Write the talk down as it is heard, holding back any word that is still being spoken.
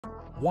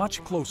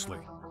Watch closely.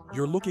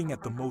 You're looking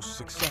at the most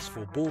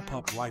successful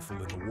bullpup rifle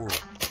in the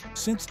world.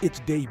 Since its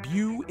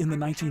debut in the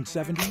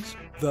 1970s,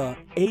 the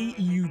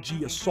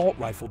AUG assault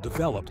rifle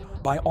developed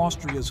by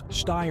Austria's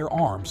Steyr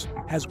Arms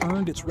has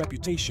earned its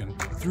reputation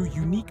through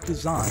unique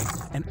design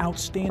and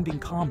outstanding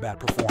combat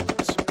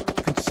performance,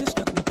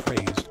 consistently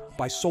praised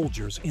by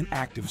soldiers in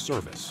active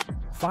service.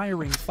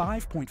 Firing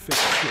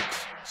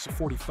 5.56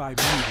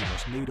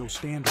 45mm NATO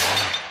standard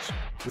rounds,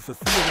 with a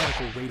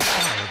theoretical rate of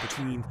fire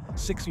between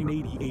 60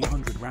 and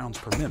 800 rounds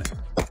per minute.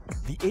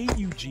 The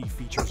AUG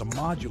features a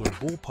modular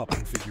bullpup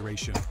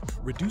configuration,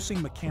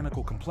 reducing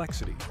mechanical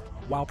complexity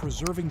while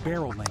preserving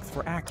barrel length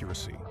for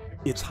accuracy.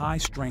 Its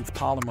high-strength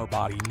polymer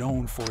body,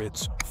 known for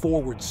its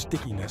forward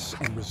stickiness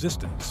and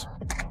resistance,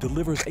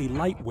 delivers a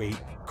lightweight,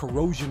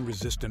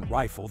 corrosion-resistant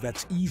rifle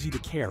that's easy to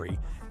carry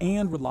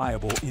and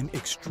reliable in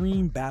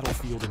extreme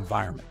battlefield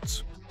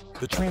environments.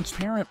 The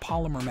transparent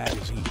polymer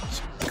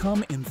magazines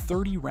come in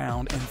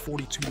 30-round and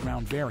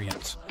 42-round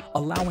variants,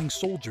 allowing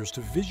soldiers to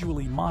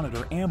visually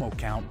monitor ammo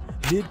count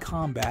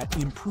mid-combat,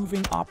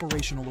 improving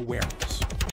operational awareness.